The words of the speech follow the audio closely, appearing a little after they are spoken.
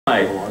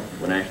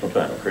to a national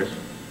title. Chris?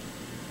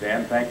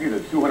 Dan, thank you. The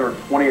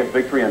 220th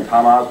victory in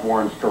Tom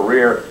Osborne's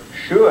career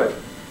should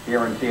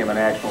guarantee him a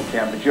national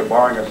championship,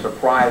 barring a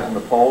surprise in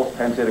the polls.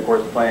 Penn State, of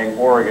course, playing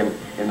Oregon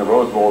in the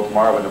Rose Bowl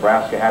tomorrow, but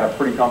Nebraska had a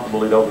pretty comfortable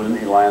lead over the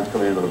Nittany Lions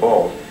coming into the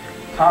Bowls.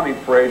 Tommy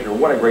Frazier,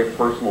 what a great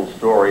personal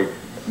story.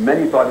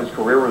 Many thought his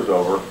career was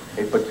over.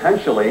 A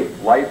potentially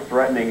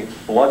life-threatening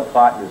blood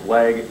clot in his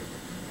leg.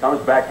 Comes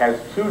back, has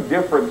two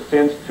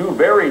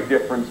very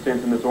different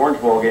stints in this Orange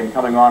Bowl game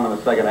coming on in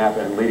the second half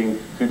and leading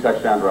 2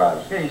 touchdown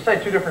drives. Yeah, you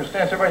say 2 different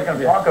stints. Everybody's going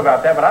to talk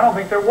about that, but I don't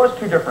think there was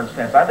 2 different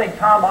stints. I think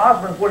Tom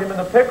Osborne put him in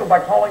the pickle by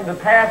calling the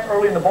pass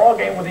early in the ball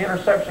game when the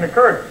interception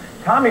occurred.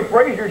 Tommy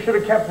Frazier should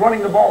have kept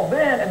running the ball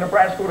then, and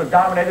Nebraska would have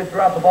dominated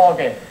throughout the ball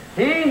game.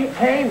 He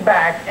came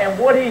back, and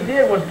what he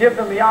did was give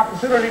them the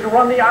opportunity to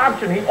run the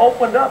option. He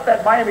opened up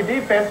that Miami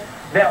defense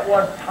that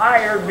was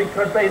tired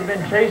because they'd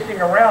been chasing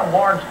around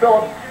Lawrence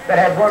Phillips that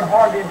had run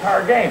hard the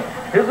entire game.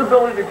 His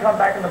ability to come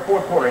back in the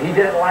fourth quarter, he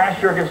did it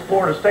last year against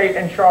Florida State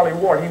and Charlie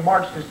Ward. He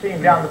marched his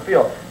team down the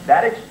field.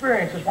 That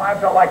experience is why I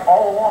felt like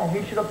all along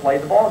he should have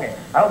played the ball game.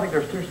 I don't think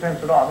there's 2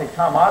 stints at all. I think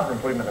Tom Osborne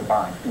put him in the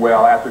bind.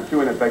 Well, after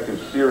 2 ineffective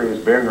series,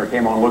 Behringer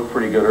came on and looked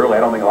pretty good early.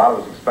 I don't think a lot of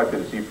us expected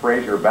to see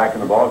Frazier back in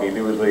the ball game.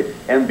 He was the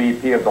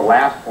MVP of the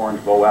last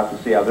Orange Bowl. We'll have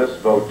to see how this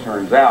vote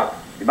turns out.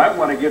 You might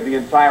want to give the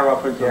entire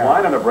offensive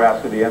line of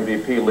Nebraska the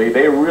MVP lead.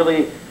 They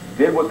really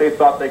did what they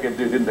thought they could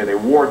do, didn't they? They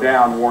wore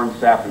down Warren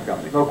Sapp and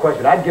company. No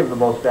question. I'd give them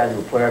the most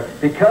valuable player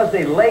because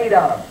they laid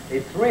on him. They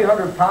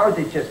 300 pounds.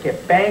 They just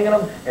kept banging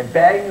them and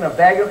bagging them and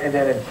bagging them. And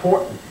then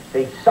important,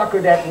 they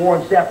suckered that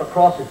Warren Sapp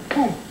across and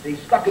boom, they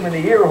stuck him in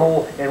the ear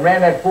hole and ran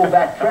that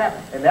fullback trap.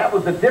 And that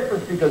was the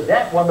difference because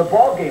that won the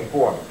ball game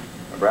for them.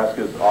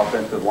 Nebraska's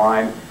offensive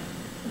line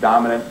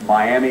dominant.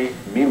 Miami,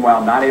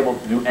 meanwhile, not able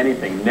to do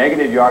anything.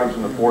 Negative yardage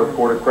in the fourth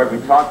quarter. Craig,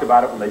 we talked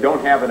about it. When they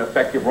don't have an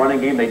effective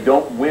running game, they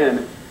don't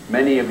win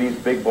many of these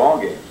big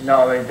ball games.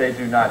 No, they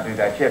do not do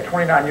that. You had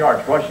 29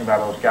 yards rushing by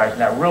those guys,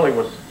 and that really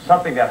was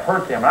something that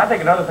hurt them. And I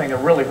think another thing that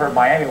really hurt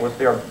Miami was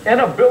their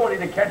inability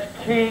to catch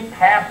key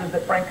passes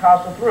that Frank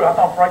Costa threw. I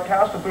thought Frank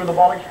Costa threw the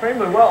ball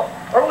extremely well.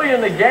 Early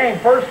in the game,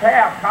 first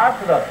half,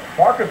 Costa to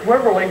Marcus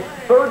Wimberly,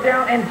 3rd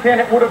down and 10,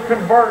 it would have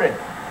converted.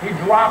 He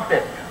dropped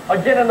it.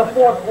 Again in the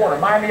fourth quarter,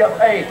 Miami up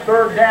 8,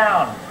 3rd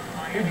down.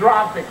 He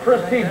dropped it.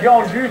 Chris T.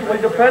 Jones, usually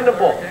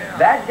dependable.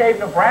 That gave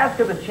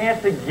Nebraska the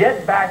chance to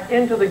get back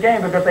into the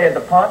game because they had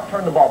the punt,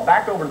 turned the ball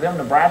back over to them.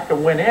 Nebraska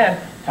went in,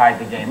 tied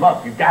the game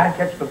up. You've got to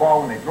catch the ball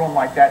when they throw them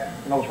like that,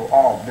 and those were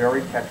all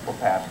very catchable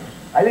passes.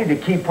 I think the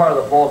key part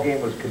of the ball game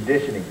was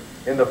conditioning.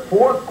 In the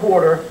fourth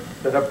quarter,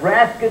 the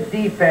Nebraska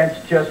defense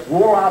just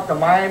wore out the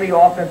Miami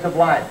offensive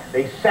line.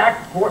 They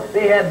sacked,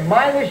 they had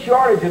minus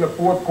yardage in the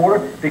fourth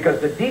quarter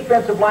because the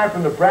defensive line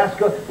from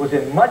Nebraska was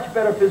in much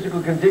better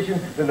physical condition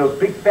than those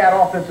big fat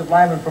offensive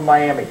linemen from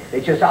Miami.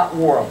 They just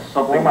outwore them.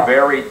 Something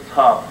very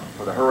tough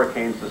for the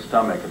Hurricanes to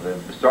stomach. At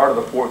the start of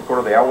the fourth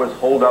quarter, they always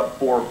hold up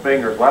 4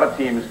 fingers. A lot of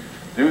teams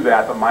do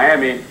that, but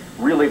Miami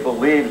really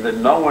believes that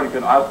no one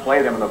can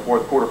outplay them in the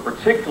fourth quarter,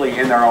 particularly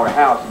in their own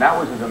house. And that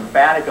was as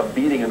emphatic a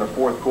beating in the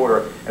fourth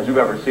quarter as we've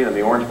ever seen in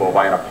the Orange Bowl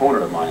by an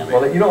opponent of Miami.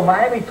 Well, you know,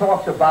 Miami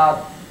talks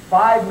about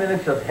 5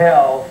 minutes of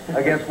hell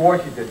against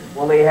Washington.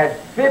 Well, they had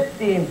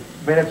 15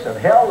 minutes of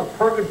hell, of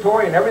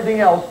purgatory, and everything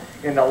else.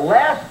 In the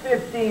last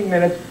 15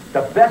 minutes,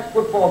 the best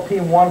football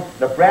team won.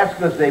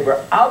 Nebraska, they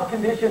were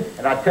out-conditioned,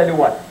 and I tell you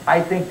what, I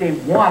think they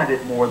wanted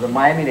it more than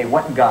Miami. They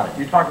went and got it.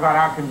 You talked about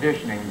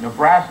out-conditioning.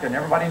 Nebraska, and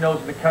everybody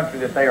knows in the country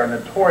that they are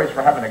notorious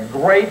for having a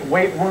great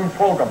weight room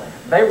program.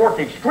 They work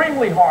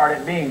extremely hard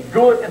at being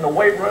good in the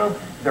weight room.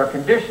 Their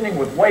conditioning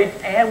with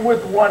weights and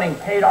with running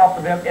paid off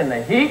for them in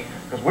the heat,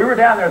 because we were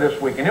down there this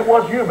week, and it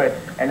was humid,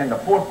 and in the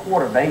fourth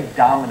quarter, they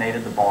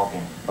dominated the ball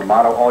game. The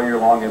motto all year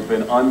long has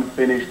been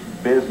unfinished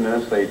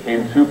business. They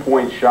came 2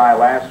 points shy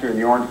last year in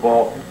the Orange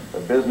Bowl.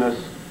 The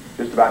business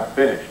just about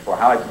finished. For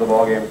highlights of the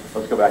ball game,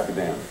 let's go back to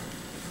Dan.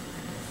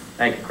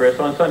 Thank you, Chris.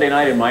 On Sunday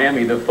night in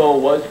Miami, the foe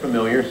was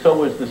familiar, so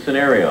was the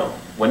scenario.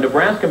 When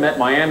Nebraska met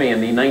Miami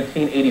in the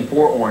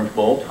 1984 Orange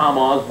Bowl, Tom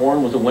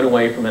Osborne was a win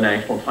away from the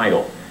national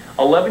title.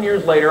 11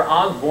 years later,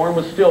 Osborne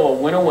was still a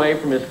win away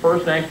from his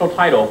first national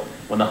title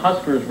when the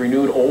Huskers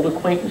renewed old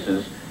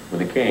acquaintances with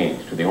the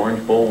Canes. To the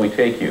Orange Bowl we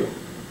take you.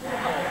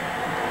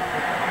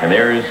 And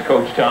there is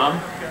Coach Tom,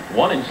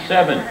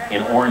 1-7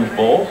 in Orange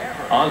Bowls.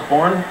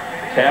 Osborne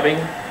tabbing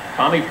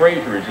Tommy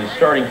Frazier as his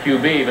starting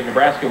QB, but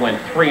Nebraska went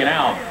 3 and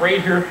out.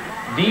 Frazier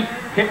deep,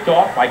 picked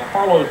off by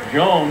Carlos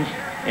Jones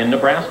in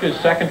Nebraska's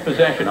second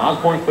possession.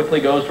 Osborne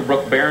quickly goes to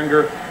Brooke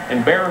Behringer,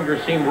 and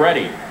Behringer seemed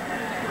ready.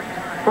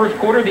 First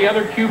quarter, the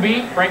other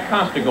QB, Frank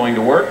Costa, going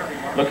to work,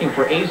 looking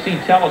for A.C.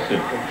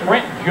 Tellison.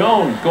 Trent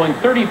Jones going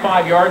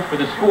 35 yards for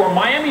the score.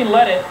 Miami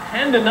led it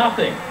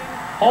 10-0.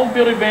 Home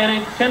field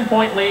advantage,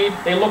 10-point lead.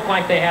 They look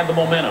like they had the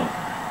momentum.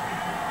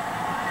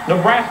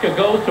 Nebraska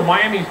goes to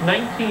Miami's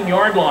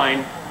 19-yard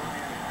line,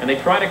 and they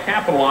try to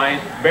capitalize.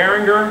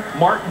 Behringer,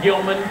 Mark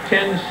Gilman,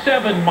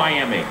 10-7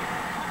 Miami.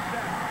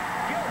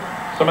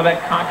 Some of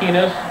that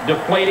cockiness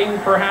deflating,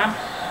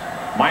 perhaps.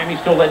 Miami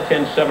still led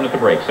 10-7 at the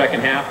break. Second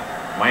half,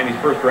 Miami's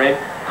first drive,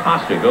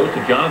 Costa goes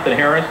to Jonathan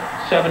Harris,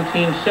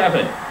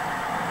 17-7.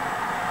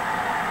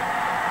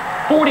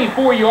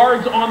 44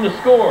 yards on the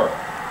score.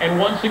 And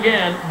once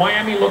again,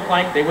 Miami looked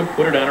like they would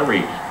put it out of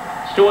reach.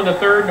 Still in the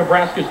third,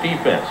 Nebraska's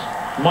defense.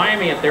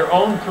 Miami at their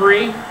own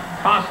 3.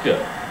 Costa.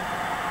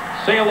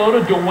 Say hello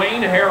to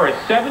Dwayne Harris,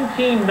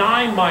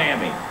 17-9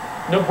 Miami.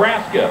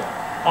 Nebraska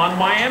on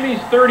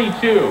Miami's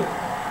 32.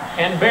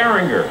 And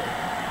Behringer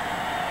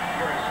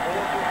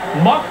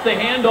muffs the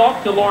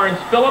handoff to Lawrence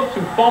Phillips,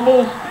 who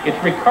fumbles.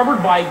 It's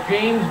recovered by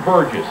James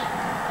Burgess.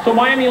 So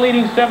Miami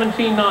leading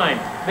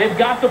 17-9. They've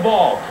got the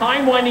ball.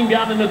 Time winding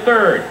down in the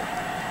third.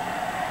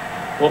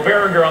 Well,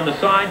 Behringer on the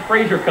side.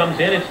 Frazier comes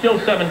in. It's still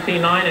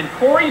 17-9. And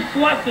Corey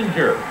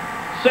Schlesinger,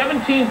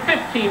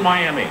 17-15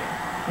 Miami.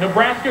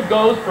 Nebraska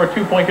goes for a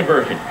 2-point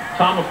conversion.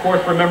 Tom, of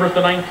course, remembers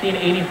the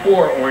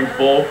 1984 Orange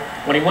Bowl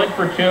when he went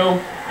for 2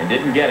 and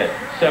didn't get it.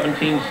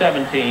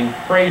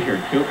 17-17. Frazier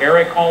to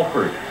Eric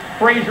Alford.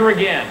 Frazier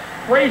again.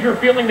 Frazier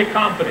feeling the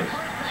confidence.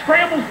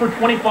 Scrambles for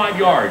 25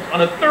 yards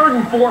on a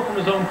 3rd and 4 from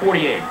his own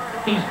 48.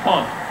 He's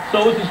pumped.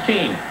 So is his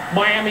team.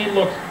 Miami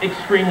looks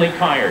extremely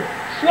tired.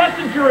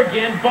 Schlesinger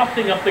again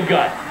busting up the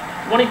gut.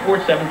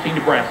 24-17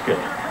 Nebraska.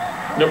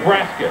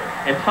 Nebraska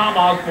and Tom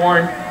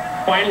Osborne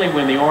finally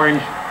win the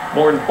Orange.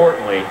 More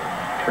importantly,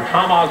 for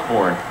Tom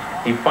Osborne,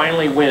 he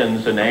finally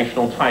wins a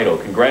national title.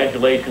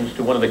 Congratulations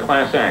to one of the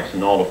class acts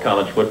in all of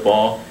college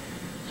football.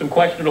 Some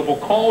questionable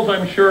calls,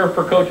 I'm sure,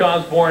 for Coach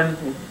Osborne,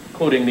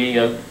 including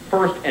the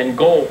first and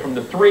goal from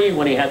the 3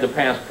 when he had the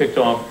pass picked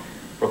off.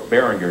 Brooke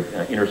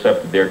Behringer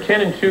intercepted there.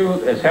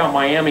 10-2 is how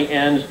Miami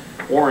ends.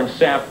 Warren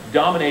Sapp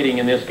dominating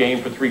in this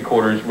game for 3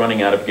 quarters,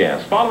 running out of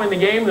gas. Following the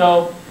game,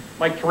 though,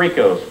 Mike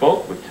Tirico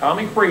spoke with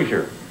Tommy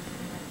Frazier.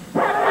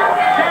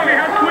 Tommy,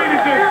 how sweet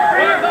is this?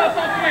 Well, it's all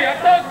so sweet.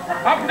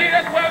 I believe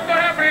that's what was going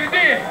to happen, and it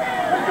did.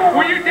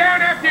 Were you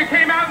down after you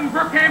came out and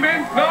Brooke came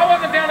in? No, I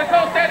wasn't down. The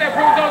coach said that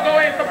Brooke was going to go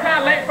in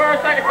sometime late early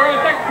second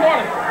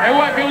quarter. And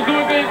what? If he was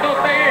doing good, he's going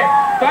to stay in.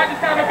 So I just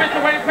kind of been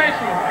waiting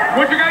patiently.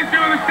 What you guys do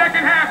in the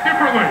second half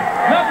differently?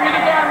 Nothing. We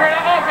just go out and ran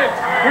our offense.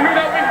 We knew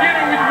that we could get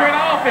it. We just ran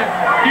our offense.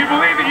 Do you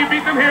believe that you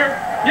beat them here?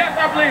 Yes,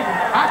 I believe it.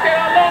 I said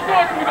all along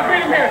going we could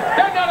beat them here.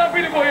 That's not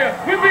unbeatable here.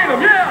 We beat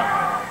them, yeah.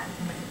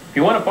 If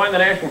you want to find the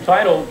national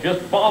title,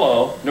 just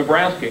follow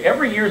Nebraska.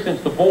 Every year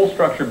since the bowl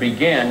structure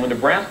began, when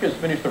Nebraska has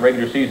finished the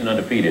regular season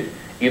undefeated,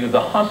 either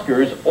the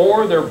Huskers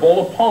or their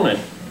bowl opponent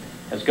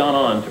has gone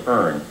on to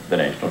earn the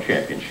national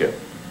championship.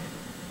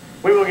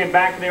 We will get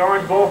back to the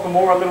Orange Bowl for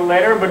more a little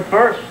later, but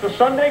first, the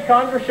Sunday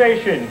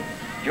conversation.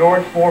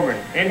 George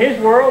Foreman. In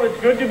his world, it's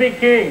good to be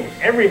king.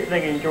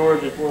 Everything in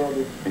George's world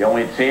is... The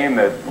only team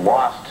that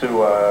lost to,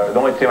 the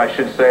only team I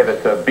should say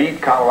that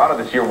beat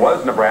Colorado this year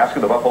was Nebraska.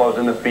 The Buffaloes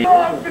in this beat.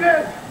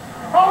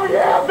 Oh,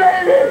 yeah,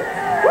 baby!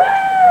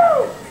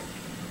 Woo!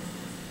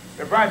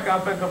 Nebraska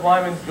offensive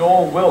lineman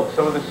Joel Wilkes.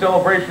 So the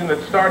celebration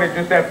that started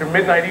just after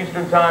midnight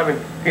Eastern time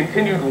and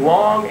continued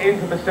long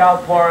into the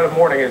South Florida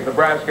morning as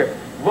Nebraska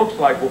looks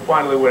like we'll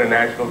finally win a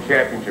national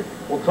championship.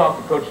 We'll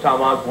talk to Coach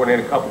Tom Osborne in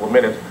a couple of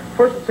minutes.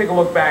 First, let's take a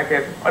look back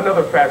at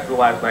another facet of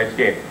last night's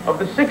game. Of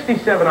the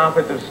 67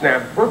 offensive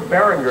snaps, Brooke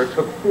Behringer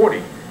took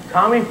 40.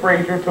 Tommy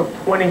Frazier took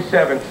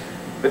 27,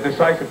 the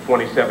decisive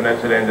 27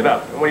 as it ended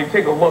up. And when you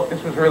take a look,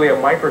 this was really a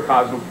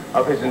microcosm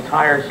of his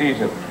entire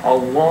season. A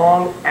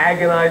long,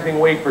 agonizing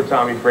wait for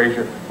Tommy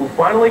Frazier, who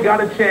finally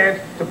got a chance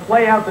to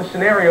play out the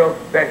scenario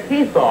that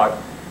he thought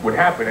would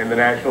happen in the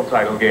national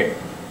title game.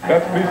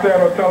 That's what he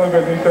said on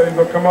television. He said he's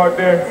going to come out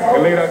there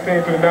and lead our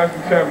team to the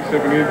national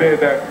championship, and he did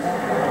that.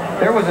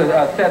 There was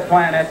a set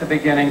plan at the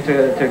beginning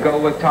to go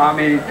with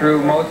Tommy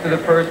through most of the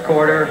first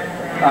quarter,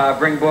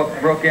 bring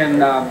Brooke in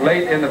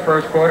late in the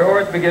first quarter or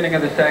at the beginning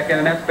of the second,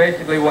 and that's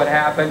basically what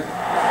happened.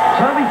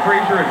 Tommy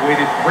Frazier had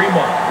waited 3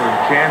 months for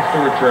his chance to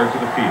return to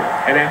the field.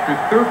 And after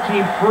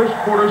 13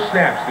 first-quarter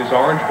snaps this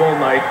Orange Bowl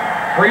night,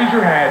 Frazier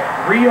had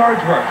 3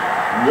 yards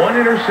rushing, 1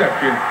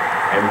 interception,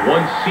 and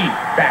 1 seat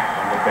back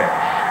on the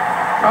bench.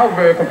 I was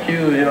very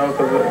confused, you know,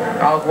 because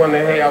I was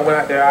wondering, hey, I went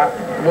out there, I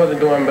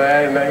wasn't doing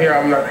bad, and here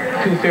I'm not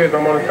too serious,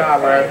 I'm on the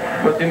sideline.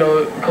 But, you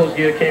know, Coach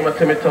Gill came up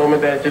to me and told me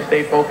that just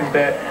stay focused,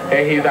 that,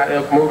 hey, he's out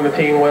there moving the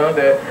team well,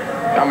 that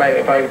I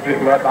might, if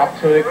my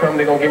opportunity comes,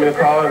 they're going to give me the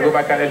call and go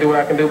back out there and do what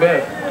I can do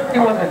best. He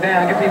wasn't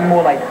down. I guess he was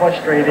more like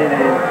frustrated,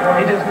 and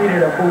he just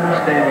needed a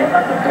boost. And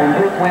when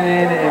Brooke went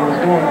in and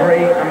was doing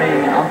great, I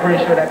mean, I'm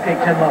pretty sure that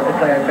picked him up to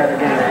play a better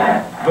game.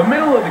 The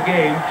middle of the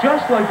game,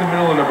 just like the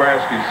middle of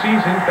Nebraska's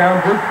season,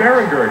 found Brooke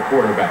Behringer at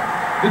quarterback.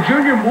 The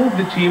junior moved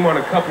the team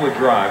on a couple of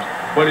drives,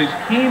 but his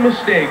key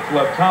mistakes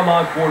left Tom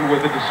Osborne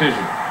with a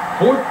decision.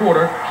 Fourth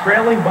quarter,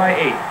 trailing by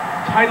 8.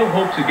 Title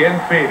hopes again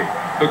faded.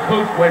 The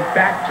coach went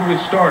back to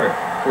his starter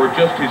for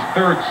just his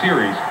 3rd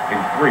series in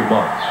 3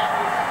 months.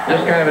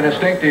 Just kind of an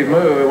instinctive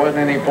move. It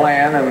wasn't any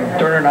plan, and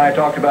Turner and I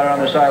talked about it on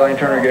the sideline,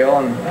 Turner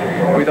Gill, and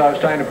we thought it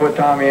was time to put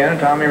Tommy in, and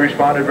Tommy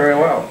responded very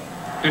well.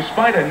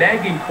 Despite a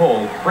nagging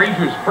cold,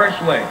 Frazier's fresh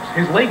legs,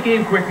 his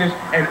late-game quickness,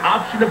 and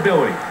option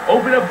ability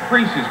opened up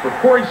creases for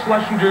Corey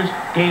Schlesinger's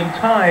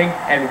game-tying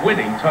and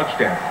winning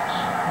touchdowns.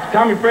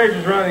 Tommy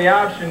Frazier's running the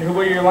option. If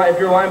you're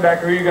a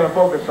linebacker, who are you going to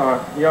focus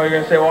on? You know, you're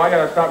going to say, well, I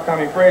got to stop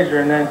Tommy Frazier.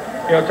 And then,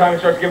 you know, Tommy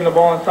starts giving the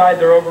ball inside.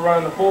 They're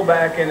overrunning the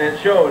fullback, and it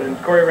showed. And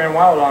Corey ran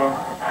wild on him.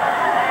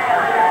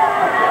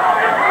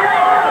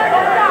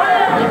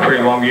 It's a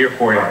pretty long year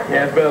for you.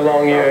 Yeah, it's been a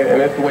long year, and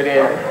that's the way it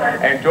is.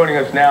 And joining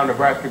us now,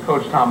 Nebraska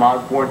coach Tom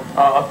Osborne.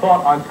 A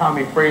thought on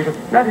Tommy Frazier,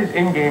 not his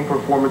in-game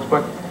performance,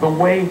 but the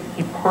way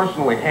he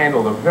personally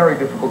handled a very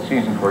difficult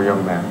season for a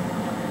young man.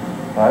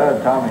 I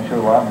thought Tommy showed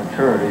a lot of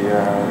maturity. You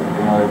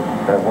know,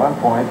 at one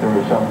point there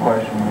was some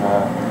question,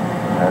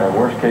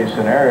 worst case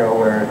scenario,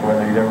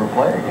 whether he'd ever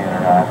play again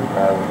or not with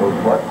those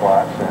blood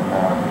clots, and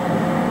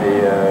he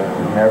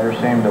never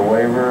seemed to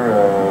waver,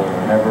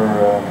 never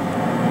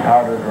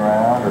pouted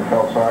around or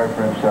felt sorry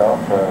for himself.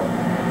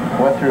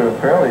 Went through a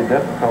fairly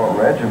difficult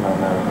regimen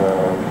of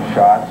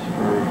shots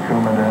for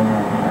Coumadin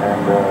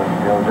and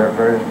you know,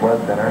 various blood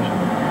thinners.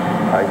 And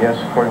I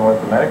guess, according to what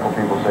the medical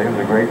people say, he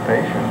was a great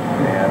patient,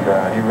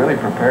 and he really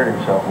prepared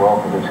himself well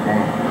for this game.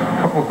 A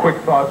couple of quick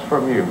thoughts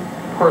from you,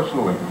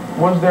 personally.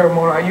 Was there a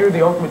moment, you're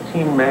the ultimate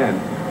team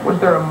man, was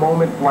there a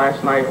moment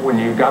last night when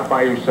you got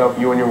by yourself,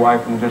 you and your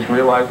wife, and just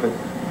realized that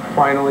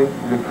finally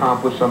you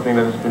accomplished something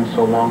that has been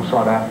so long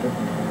sought after?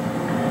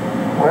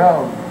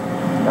 Well,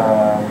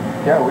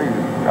 yeah, we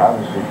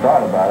obviously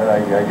thought about it.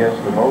 I guess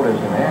the vote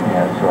isn't in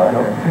yet, so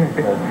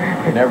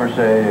you never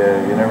say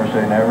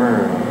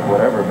never or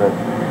whatever, but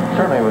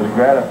certainly it was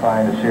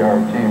gratifying to see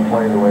our team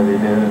play the way they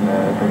did, and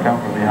to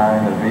come from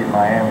behind and beat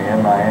Miami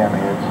in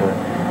Miami.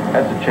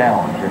 That's a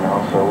challenge, you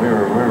know. So we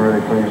were really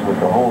pleased with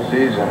the whole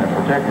season, and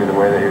particularly the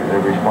way they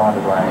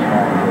responded last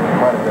night.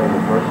 Quite a bit of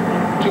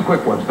adversity. Two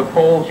quick ones. The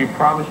polls, you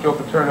promised Joe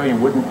Paterno you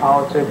wouldn't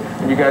politic,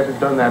 and you guys have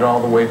done that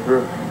all the way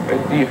through.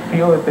 Do you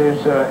feel that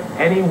there's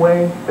any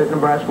way that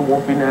Nebraska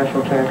won't be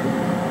national champion?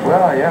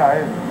 Well,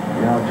 yeah,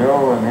 you know,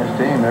 Joe and his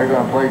team, they're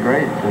going to play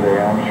great today,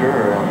 I'm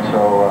sure. And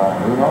so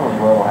who knows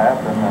what will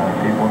happen.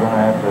 People are going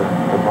to have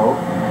to vote.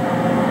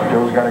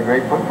 Joe's got a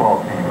great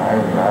football team.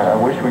 I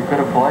wish we could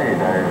have played.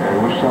 I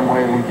wish some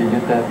way we could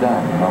get that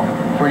done, you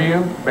know. For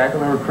you, back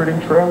on the recruiting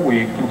trail, will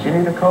you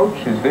continue to coach?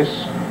 Is this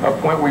a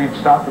point where you'd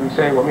stop and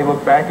say, let me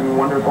look back and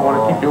wonder if I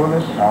want to keep doing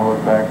this? I'll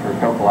look back for a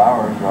couple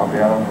hours. I'll be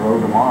out on the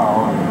road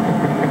tomorrow.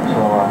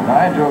 So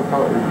I enjoy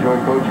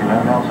coaching.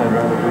 Nothing else I'd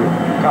rather do.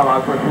 Tom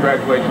Osborne,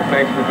 congratulations.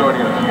 Thanks for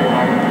joining us.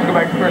 Let's go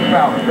back to Chris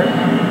Fowler. Chris?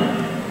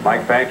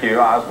 Mike, thank you.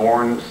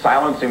 Osborne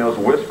silencing those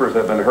whispers that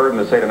have been heard in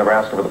the state of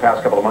Nebraska for the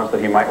past couple of months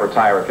that he might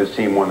retire if his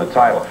team won the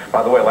title.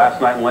 By the way,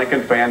 last night in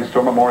Lincoln, fans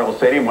stormed Memorial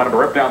Stadium, wanted to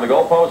rip down the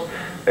goalpost.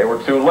 They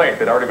were too late.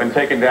 They'd already been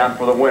taken down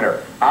for the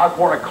winner.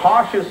 Osborne, a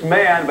cautious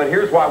man, but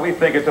here's why we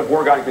think it's a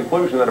foregone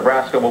conclusion that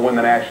Nebraska will win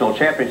the national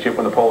championship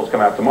when the polls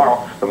come out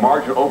tomorrow. The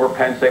margin over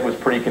Penn State was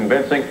pretty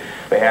convincing.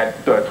 They had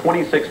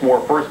 26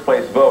 more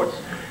first-place votes.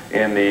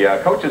 In the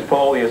coaches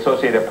poll, the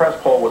Associated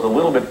Press poll was a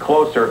little bit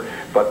closer,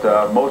 but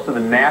most of the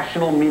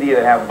national media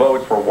that have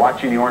votes were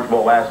watching the Orange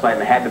Bowl last night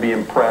and had to be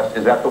impressed.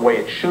 Is that the way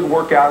it should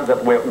work out? Is that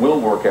the way it will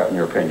work out, in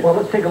your opinion? Well,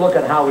 let's take a look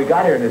at how we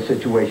got here in this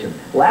situation.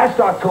 Last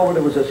October,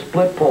 there was a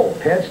split poll.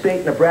 Penn State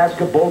and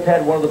Nebraska both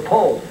had one of the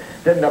polls.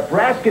 Then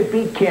Nebraska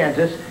beat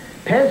Kansas.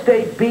 Penn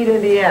State beat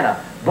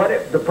Indiana.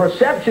 But the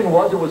perception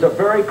was it was a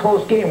very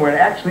close game, where it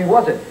actually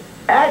wasn't.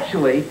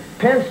 Actually,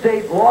 Penn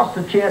State lost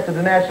the chance of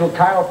the national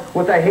title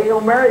with a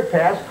Hail Mary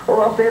pass,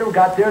 or else they'd have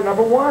got there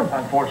number one.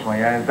 Unfortunately,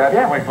 and that's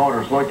the way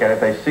voters look at it.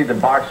 They see the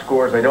box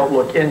scores. They don't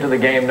look into the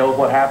game, know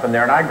what happened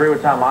there. And I agree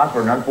with Tom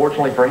Osborne.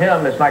 Unfortunately for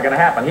him, it's not going to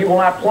happen. He will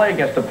not play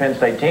against the Penn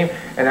State team,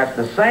 and that's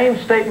the same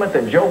statement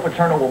that Joe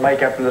Paterno will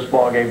make after this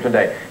ball game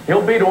today.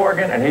 He'll beat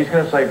Oregon, and he's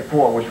going to say,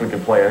 boy, I wish we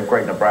could play a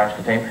great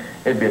Nebraska team.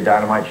 It'd be a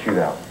dynamite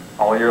shootout.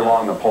 All year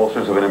long, the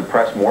pollsters have been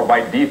impressed more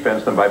by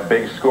defense than by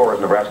big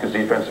scores. Nebraska's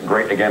defense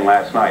great again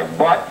last night.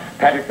 But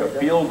Patrick, a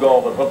field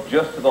goal that hooked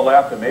just to the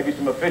left and maybe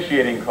some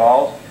officiating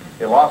calls.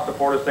 They lost to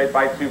Florida State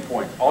by 2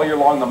 points. All year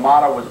long, the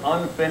motto was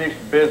unfinished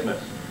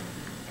business.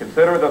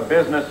 Consider the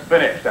business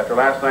finished after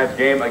last night's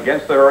game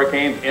against the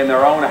Hurricanes in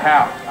their own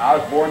house.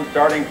 Osborne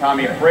starting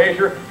Tommy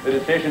Frazier. The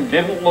decision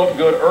didn't look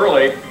good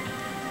early.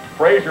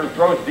 Frazier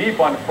throws deep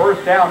on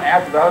first down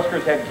after the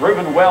Huskers had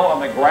driven well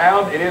on the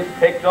ground. It is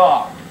picked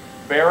off.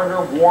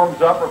 Barringer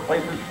warms up,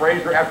 replaces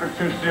Frazier after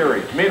 2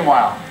 series.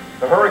 Meanwhile,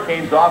 the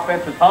Hurricanes'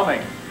 offense is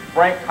humming.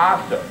 Frank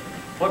Costa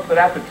flips it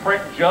out to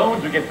Trent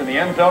Jones, who gets in the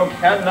end zone,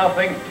 10-0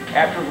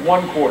 after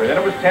 1 quarter. Then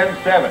it was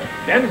 10-7.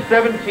 Then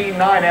 17-9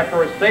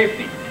 after a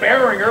safety.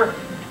 Barringer,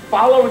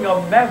 following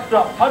a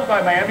messed-up punt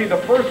by Miami, the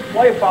first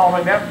play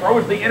following that,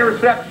 throws the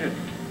interception.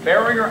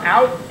 Barringer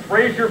out,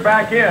 Frazier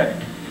back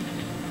in.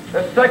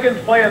 The second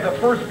play of the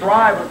first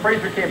drive, when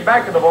Frazier came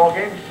back to the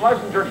ballgame,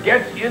 Schlesinger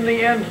gets in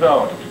the end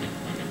zone.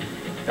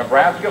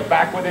 Nebraska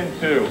back within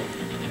 2.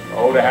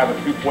 Oh, to have a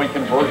 2-point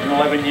conversion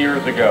 11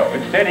 years ago.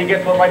 Instead, he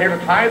gets one right here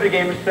to tie the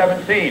game at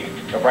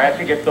 17.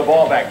 Nebraska gets the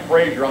ball back.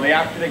 Frazier on the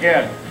option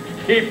again.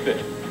 Keeps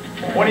it.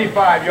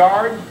 25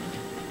 yards.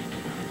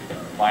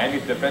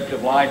 Miami's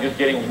defensive line just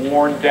getting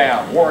worn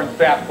down. Warren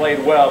Sapp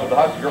played well, but the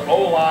Husker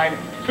O-line,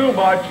 too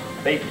much.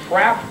 They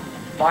trapped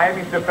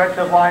Miami's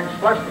defensive line.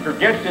 Schlesinger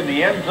gets in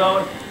the end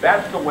zone.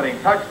 That's the winning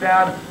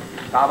touchdown.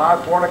 Tom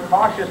Osborne, a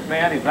cautious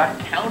man. He's not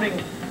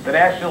counting the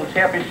national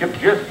championship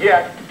just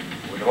yet.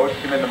 When the votes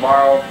come in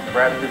tomorrow,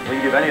 Nebraska's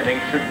lead, if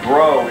anything, should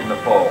grow in the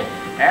polls.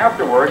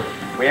 Afterwards,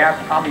 we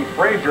asked Tommy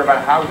Frazier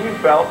about how he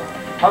felt.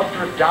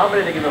 Huskers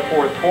dominating in the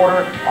fourth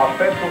quarter.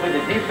 Offensively,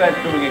 the defense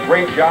doing a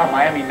great job.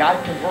 Miami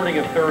not converting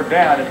a third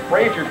down. And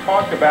Frazier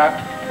talked about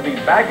coming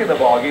back in the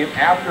ballgame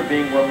after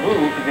being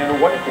removed in the end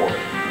of one quarter.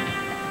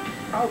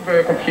 I was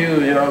very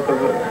confused, you know, because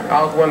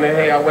I was wondering,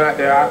 hey, I went out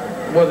there,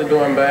 I wasn't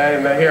doing bad,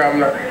 and here I'm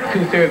not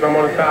too serious, I'm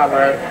on the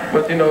sideline.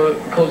 But, you know,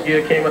 Coach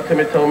Gill came up to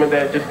me and told me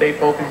that just stay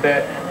focused,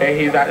 that,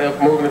 hey, he's out there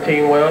moving the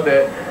team well,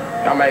 that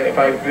I might,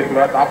 if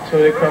my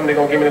opportunity comes, they're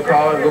going to give me the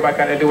call and go back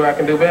out there and do what I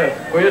can do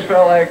best. We just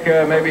felt like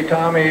maybe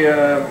Tommy,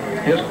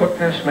 his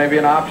quickness, maybe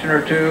an option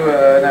or two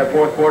in that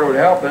fourth quarter would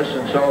help us,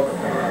 and so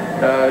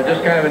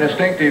just kind of an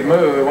instinctive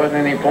move. It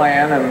wasn't any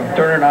plan, and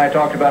Turner and I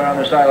talked about it on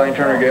the sideline,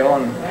 Turner Gill,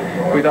 and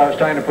we thought it was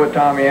time to put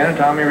Tommy in, and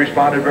Tommy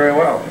responded very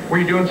well. Were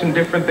you doing some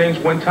different things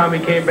when Tommy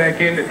came back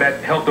in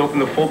that helped open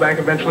the fullback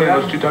eventually in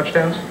those two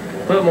touchdowns?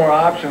 A little more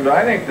options.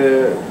 I think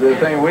the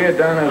thing we had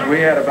done is we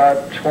had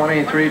about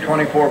 23,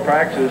 24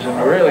 practices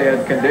and really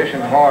had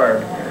conditioned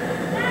hard.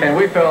 And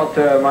we felt,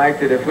 Mike,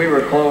 that if we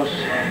were close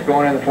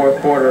going in the fourth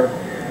quarter,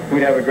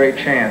 we'd have a great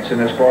chance in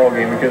this ball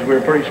game because we're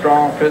a pretty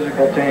strong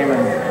physical team,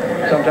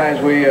 and sometimes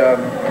we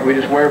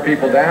just wear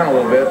people down a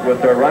little bit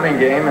with our running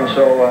game, and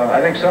so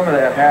I think some of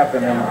that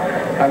happened. And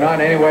I'm not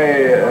in any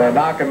way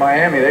knocking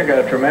Miami. They've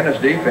got a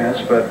tremendous defense,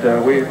 but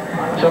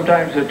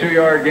sometimes the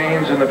 2-yard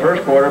gains in the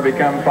first quarter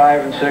become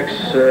 5 and 6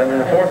 in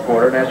the fourth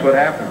quarter, and that's what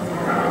happened.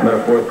 In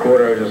the fourth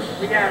quarter, I was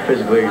just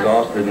physically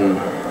exhausted and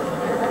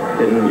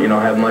didn't, you know,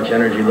 have much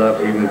energy left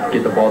to even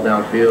get the ball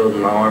downfield,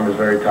 and my arm was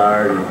very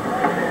tired. And,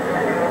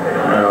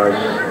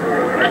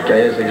 I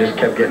guess they just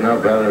kept getting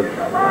up out of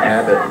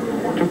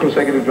habit. 2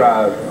 consecutive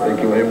drives,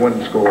 they won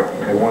the score.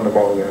 They won the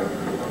ball game.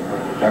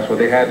 That's what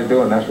they had to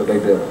do, and that's what they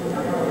did.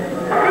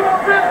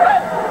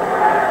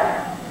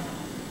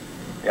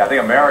 Yeah, I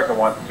think America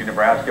wants to see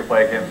Nebraska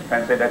play against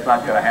Penn State. That's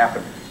not going to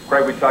happen.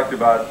 Craig, we talked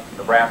about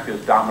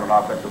Nebraska's dominant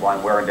offensive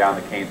line wearing down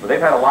the Canes, but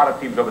they've had a lot of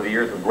teams over the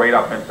years with great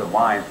offensive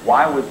lines.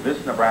 Why was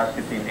this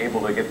Nebraska team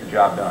able to get the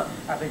job done?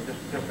 I think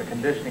just the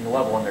conditioning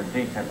level in their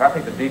defense. I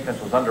think the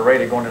defense was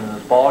underrated going into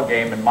this ball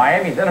game, and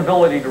Miami's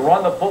inability to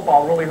run the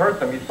football really hurt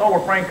them. You saw where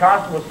Frank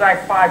Costa was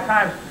sacked 5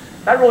 times.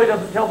 That really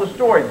doesn't tell the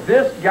story.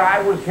 This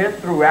guy was hit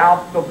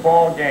throughout the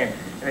ball game.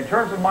 And in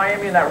terms of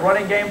Miami in that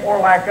running game, or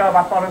lack of,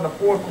 I thought in the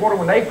fourth quarter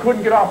when they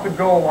couldn't get off the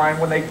goal line,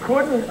 when they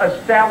couldn't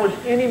establish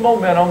any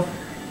momentum,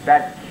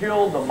 that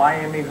killed the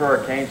Miami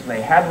Hurricanes, and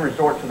they had to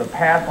resort to the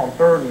pass on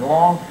 3rd and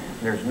long.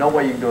 And there's no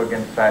way you can do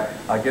against that,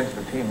 against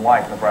a team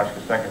like Nebraska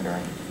secondary.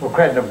 Well,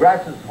 Craig,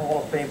 Nebraska's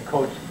Hall of Fame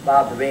coach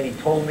Bob Devaney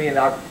told me in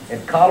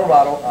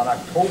Colorado on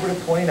October the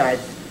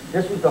 29th,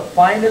 this was the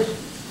finest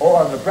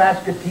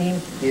Nebraska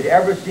team he had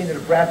ever seen in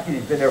Nebraska.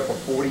 He's been there for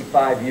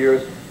 45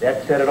 years.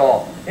 That said it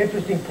all.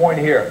 Interesting point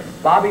here.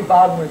 Bobby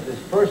Bowden wins his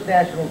first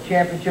national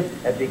championship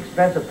at the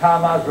expense of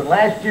Tom Osborne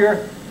last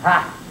year.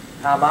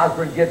 Tom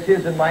Osborne gets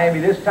his in Miami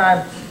this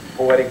time.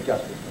 Poetic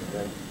justice.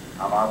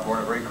 Tom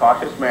Osborne, a very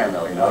cautious man,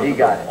 though. You know, he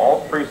got it.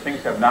 All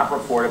precincts have not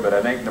reported, but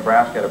I think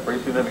Nebraska had a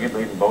pretty significant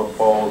lead in both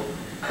polls.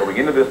 So we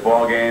get into this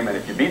ball game, and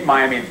if you beat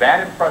Miami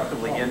that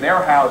impressively in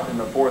their house in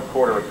the fourth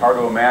quarter, it's hard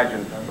to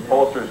imagine the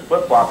pollsters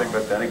flip-flopping.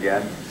 But then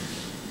again,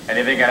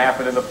 anything can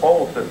happen in the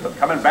poll system.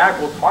 Coming back,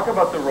 we'll talk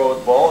about the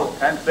Rose Bowl as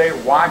Penn State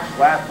watched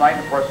last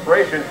night in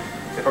frustration.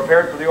 They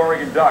prepared for the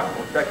Oregon Ducks.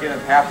 We'll check in in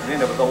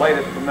Pasadena with the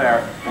latest from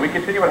there. We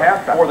continue at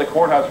halftime for the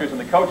Cornhuskers in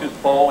the coaches'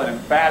 poll, an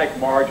emphatic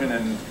margin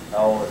and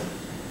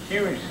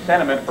huge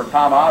sentiment for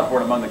Tom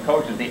Osborne among the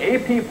coaches. The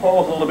AP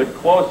poll is a little bit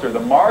closer. The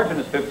margin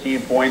is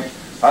 15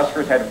 points.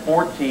 Huskers had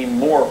 14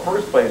 more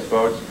first-place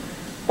votes,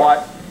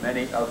 but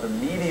many of the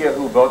media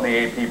who vote in the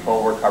AP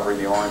poll were covering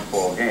the Orange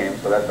Bowl game,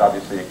 so that's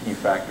obviously a key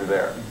factor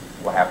there.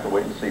 We'll have to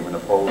wait and see when the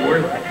poll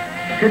is.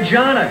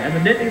 Kajana and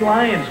the Nittany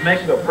Lions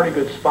makes a pretty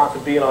good spot to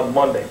be in on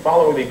Monday,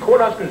 following the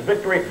Cornhuskers'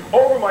 victory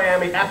over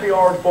Miami at the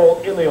Orange Bowl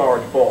in the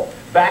Orange Bowl.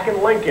 Back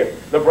in Lincoln,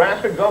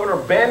 Nebraska Governor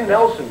Ben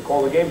Nelson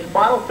called the game's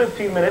final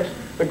 15 minutes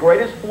the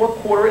greatest fourth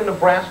quarter in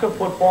Nebraska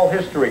football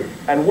history,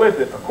 and with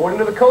it, according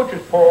to the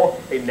coaches'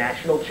 poll, a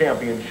national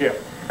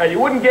championship. Now, you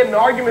wouldn't get an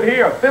argument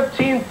here.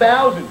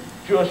 15,000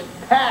 just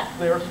packed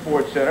their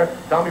sports center.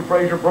 Tommy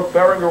Frazier, Brooke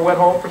Beringer went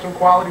home for some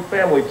quality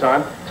family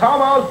time.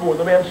 Tom Osborne,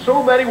 the man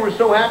so many were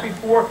so happy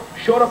for,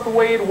 showed up the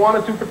way he'd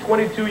wanted to for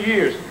 22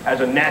 years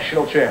as a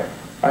national champ.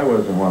 I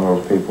wasn't one of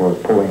those people who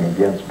was pulling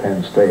against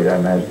Penn State. I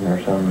imagine there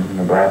are some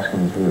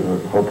Nebraskans who were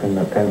hoping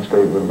that Penn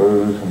State would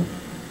lose,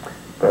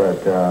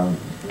 but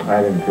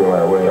I didn't feel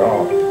that way at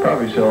all.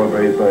 Probably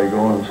celebrate by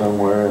going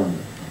somewhere and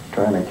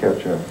trying to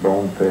catch a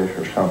bonefish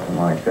or something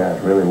like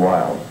that. Really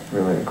wild,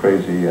 really a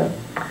crazy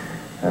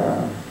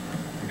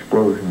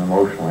explosion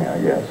emotionally,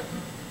 I guess.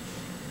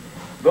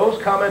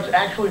 Those comments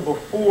actually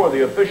before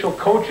the official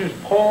coaches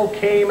poll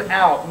came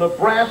out.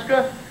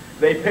 Nebraska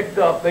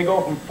They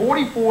go from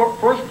 44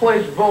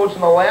 first-place votes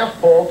in the last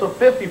poll to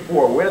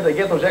 54. Where did they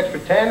get those extra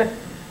 10?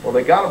 Well,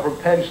 they got them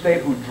from Penn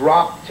State, who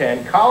dropped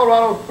 10.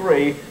 Colorado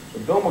 3. So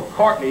Bill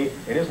McCartney,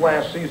 in his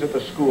last season at the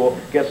school,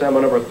 gets them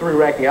a number 3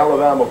 ranking.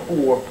 Alabama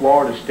 4,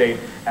 Florida State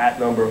at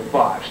number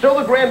 5. Still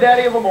the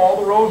granddaddy of them all,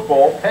 the Rose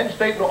Bowl, Penn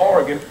State and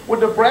Oregon. Would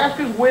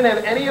Nebraska's win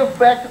have any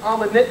effect on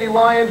the Nittany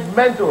Lions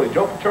mentally?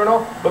 Joe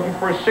Paterno looking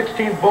for his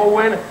 16th bowl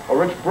win, or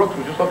Rich Brooks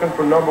was just looking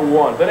for number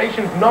 1. The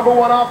nation's number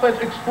 1 offense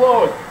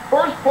explodes.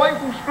 First play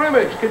from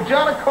scrimmage,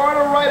 Kajana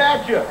Carter right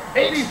at you.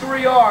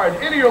 83 yards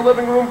into your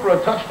living room for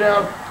a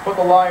touchdown. Put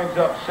the Lions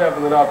up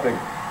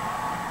 7-0.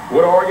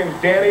 Would Oregon's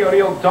Danny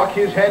O'Neal duck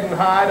his head and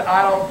hide?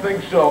 I don't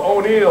think so.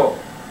 O'Neal,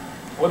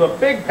 with a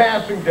big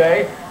passing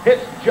day,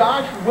 hits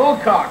Josh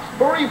Wilcox,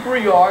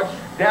 33 yards,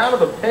 down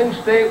to the Penn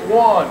State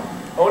 1.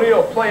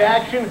 O'Neal, play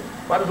action.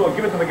 Might as well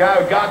give it to the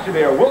guy who got you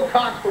there.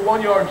 Wilcox, the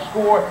 1-yard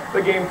score.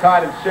 The game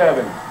tied at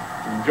 7.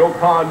 And Joe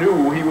Pa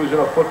knew he was in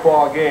a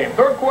football game.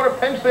 Third quarter,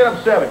 Penn State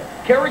up 7.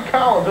 Kerry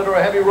Collins under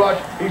a heavy rush.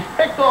 He's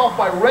picked off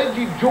by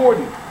Reggie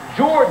Jordan.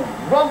 Jordan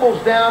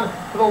rumbles down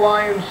to the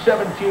Lions'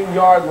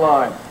 17-yard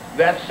line.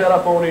 That set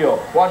up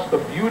O'Neal. Watch the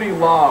beauty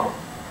lob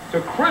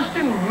to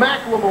Christian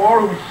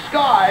McLemore, who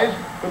skies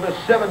for the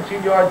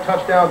 17-yard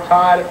touchdown,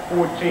 tied at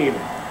 14.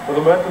 The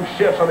momentum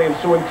shifts on the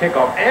ensuing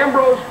kickoff.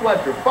 Ambrose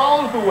Fletcher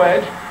follows the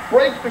wedge,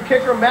 breaks the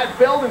kicker Matt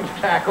Belden's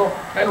tackle,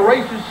 and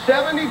races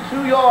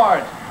 72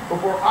 yards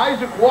before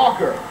Isaac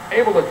Walker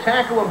able to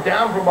tackle him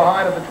down from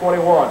behind at the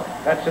 21.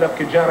 That set up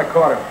Kajana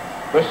Carter.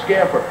 The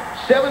scamper,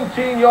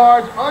 17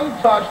 yards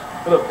untouched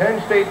for the Penn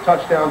State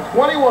touchdown,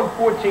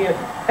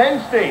 21-14,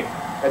 Penn State.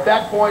 At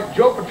that point,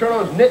 Joe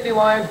Paterno's Nittany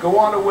Lions go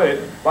on to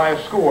win by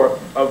a score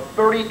of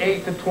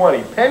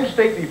 38-20. Penn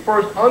State, the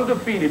first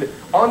undefeated,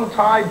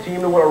 untied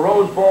team to win a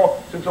Rose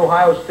Bowl since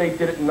Ohio State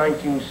did it in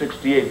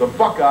 1968. The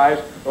Buckeyes,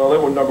 well, they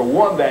were number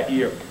 1 that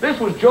year. This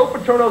was Joe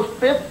Paterno's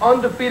 5th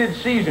undefeated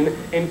season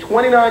in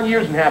 29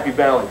 years in Happy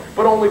Valley,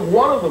 but only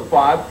 1 of the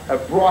 5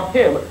 have brought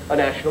him a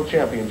national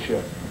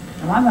championship.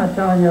 And I'm not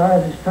telling you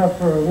it's tough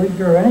for a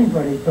league or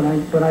anybody,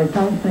 but I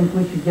don't think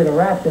we should get a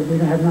rap that we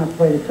have not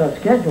played a tough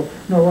schedule,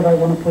 nor would I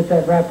want to put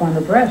that rap on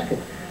Nebraska.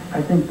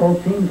 I think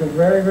both teams are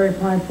very, very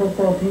fine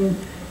football teams,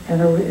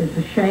 and it's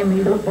a shame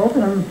both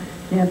of them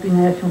can't be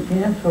national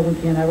champs, so we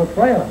can't have a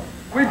playoff.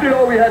 We did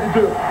all we had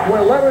to do. We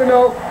want to let her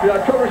know the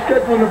October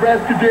schedule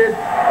Nebraska did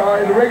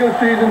in the regular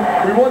season.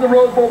 We won the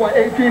Rose Bowl by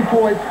 18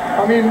 points.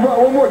 I mean,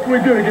 what more can we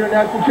do to get a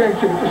national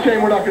championship? It's a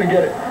shame we're not going to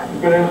get it.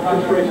 It's been an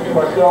inspiration to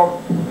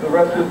myself, the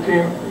rest of the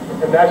team,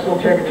 and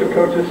national championship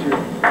coach this year.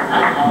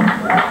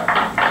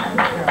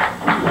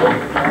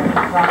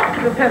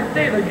 The Penn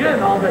State, they're good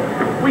and all, but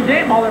we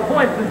gave them all their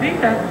points. The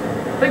defense,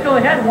 I think they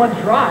only had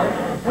 1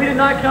 drive. We did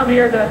not come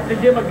here to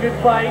give them a good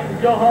fight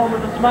and go home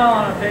with a smile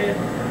on our face.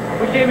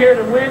 We came here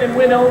to win and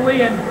win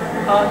only, and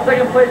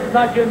second place is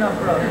not good enough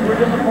for us. We're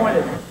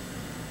disappointed.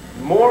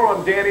 More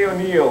on Danny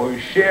O'Neal, who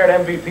shared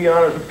MVP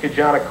honors with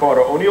Kajana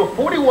Carter. O'Neal,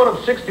 41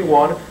 of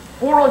 61,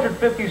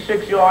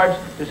 456 yards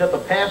to set the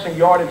passing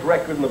yardage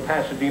record in the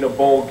Pasadena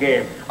Bowl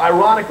game.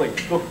 Ironically,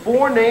 the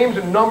 4 names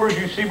and numbers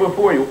you see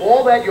before you,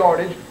 all that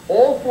yardage,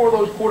 all 4 of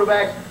those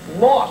quarterbacks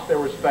lost their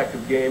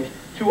respective games.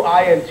 2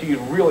 INTs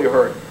really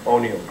hurt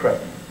O'Neal. Craig.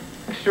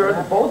 Sure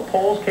that both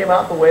polls came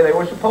out the way they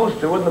were supposed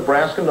to with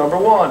Nebraska number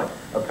 1.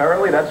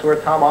 Apparently, that's where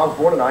Tom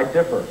Osborne and I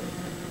differ.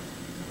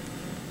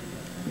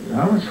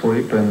 I was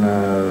asleep,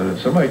 and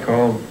somebody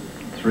called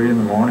 3 in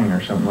the morning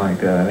or something like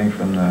that, I think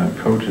from the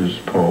coaches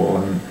poll,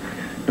 and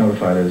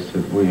notified us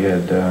that we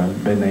had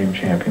been named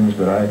champions,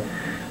 but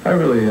I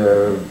really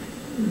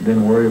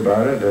didn't worry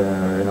about it.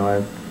 You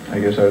know, I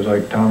guess I was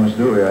like Thomas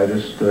Dewey. I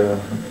just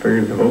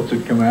figured the votes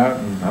had come out,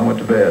 and I went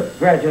to bed.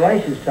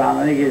 Congratulations, Tom.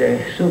 I think you did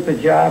a super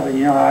job, and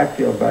you know how I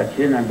feel about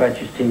you and about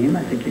your team.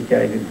 I think you've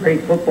got a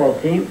great football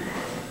team,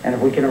 and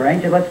if we can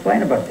arrange it, let's play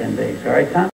in about 10 days. All right, Tom?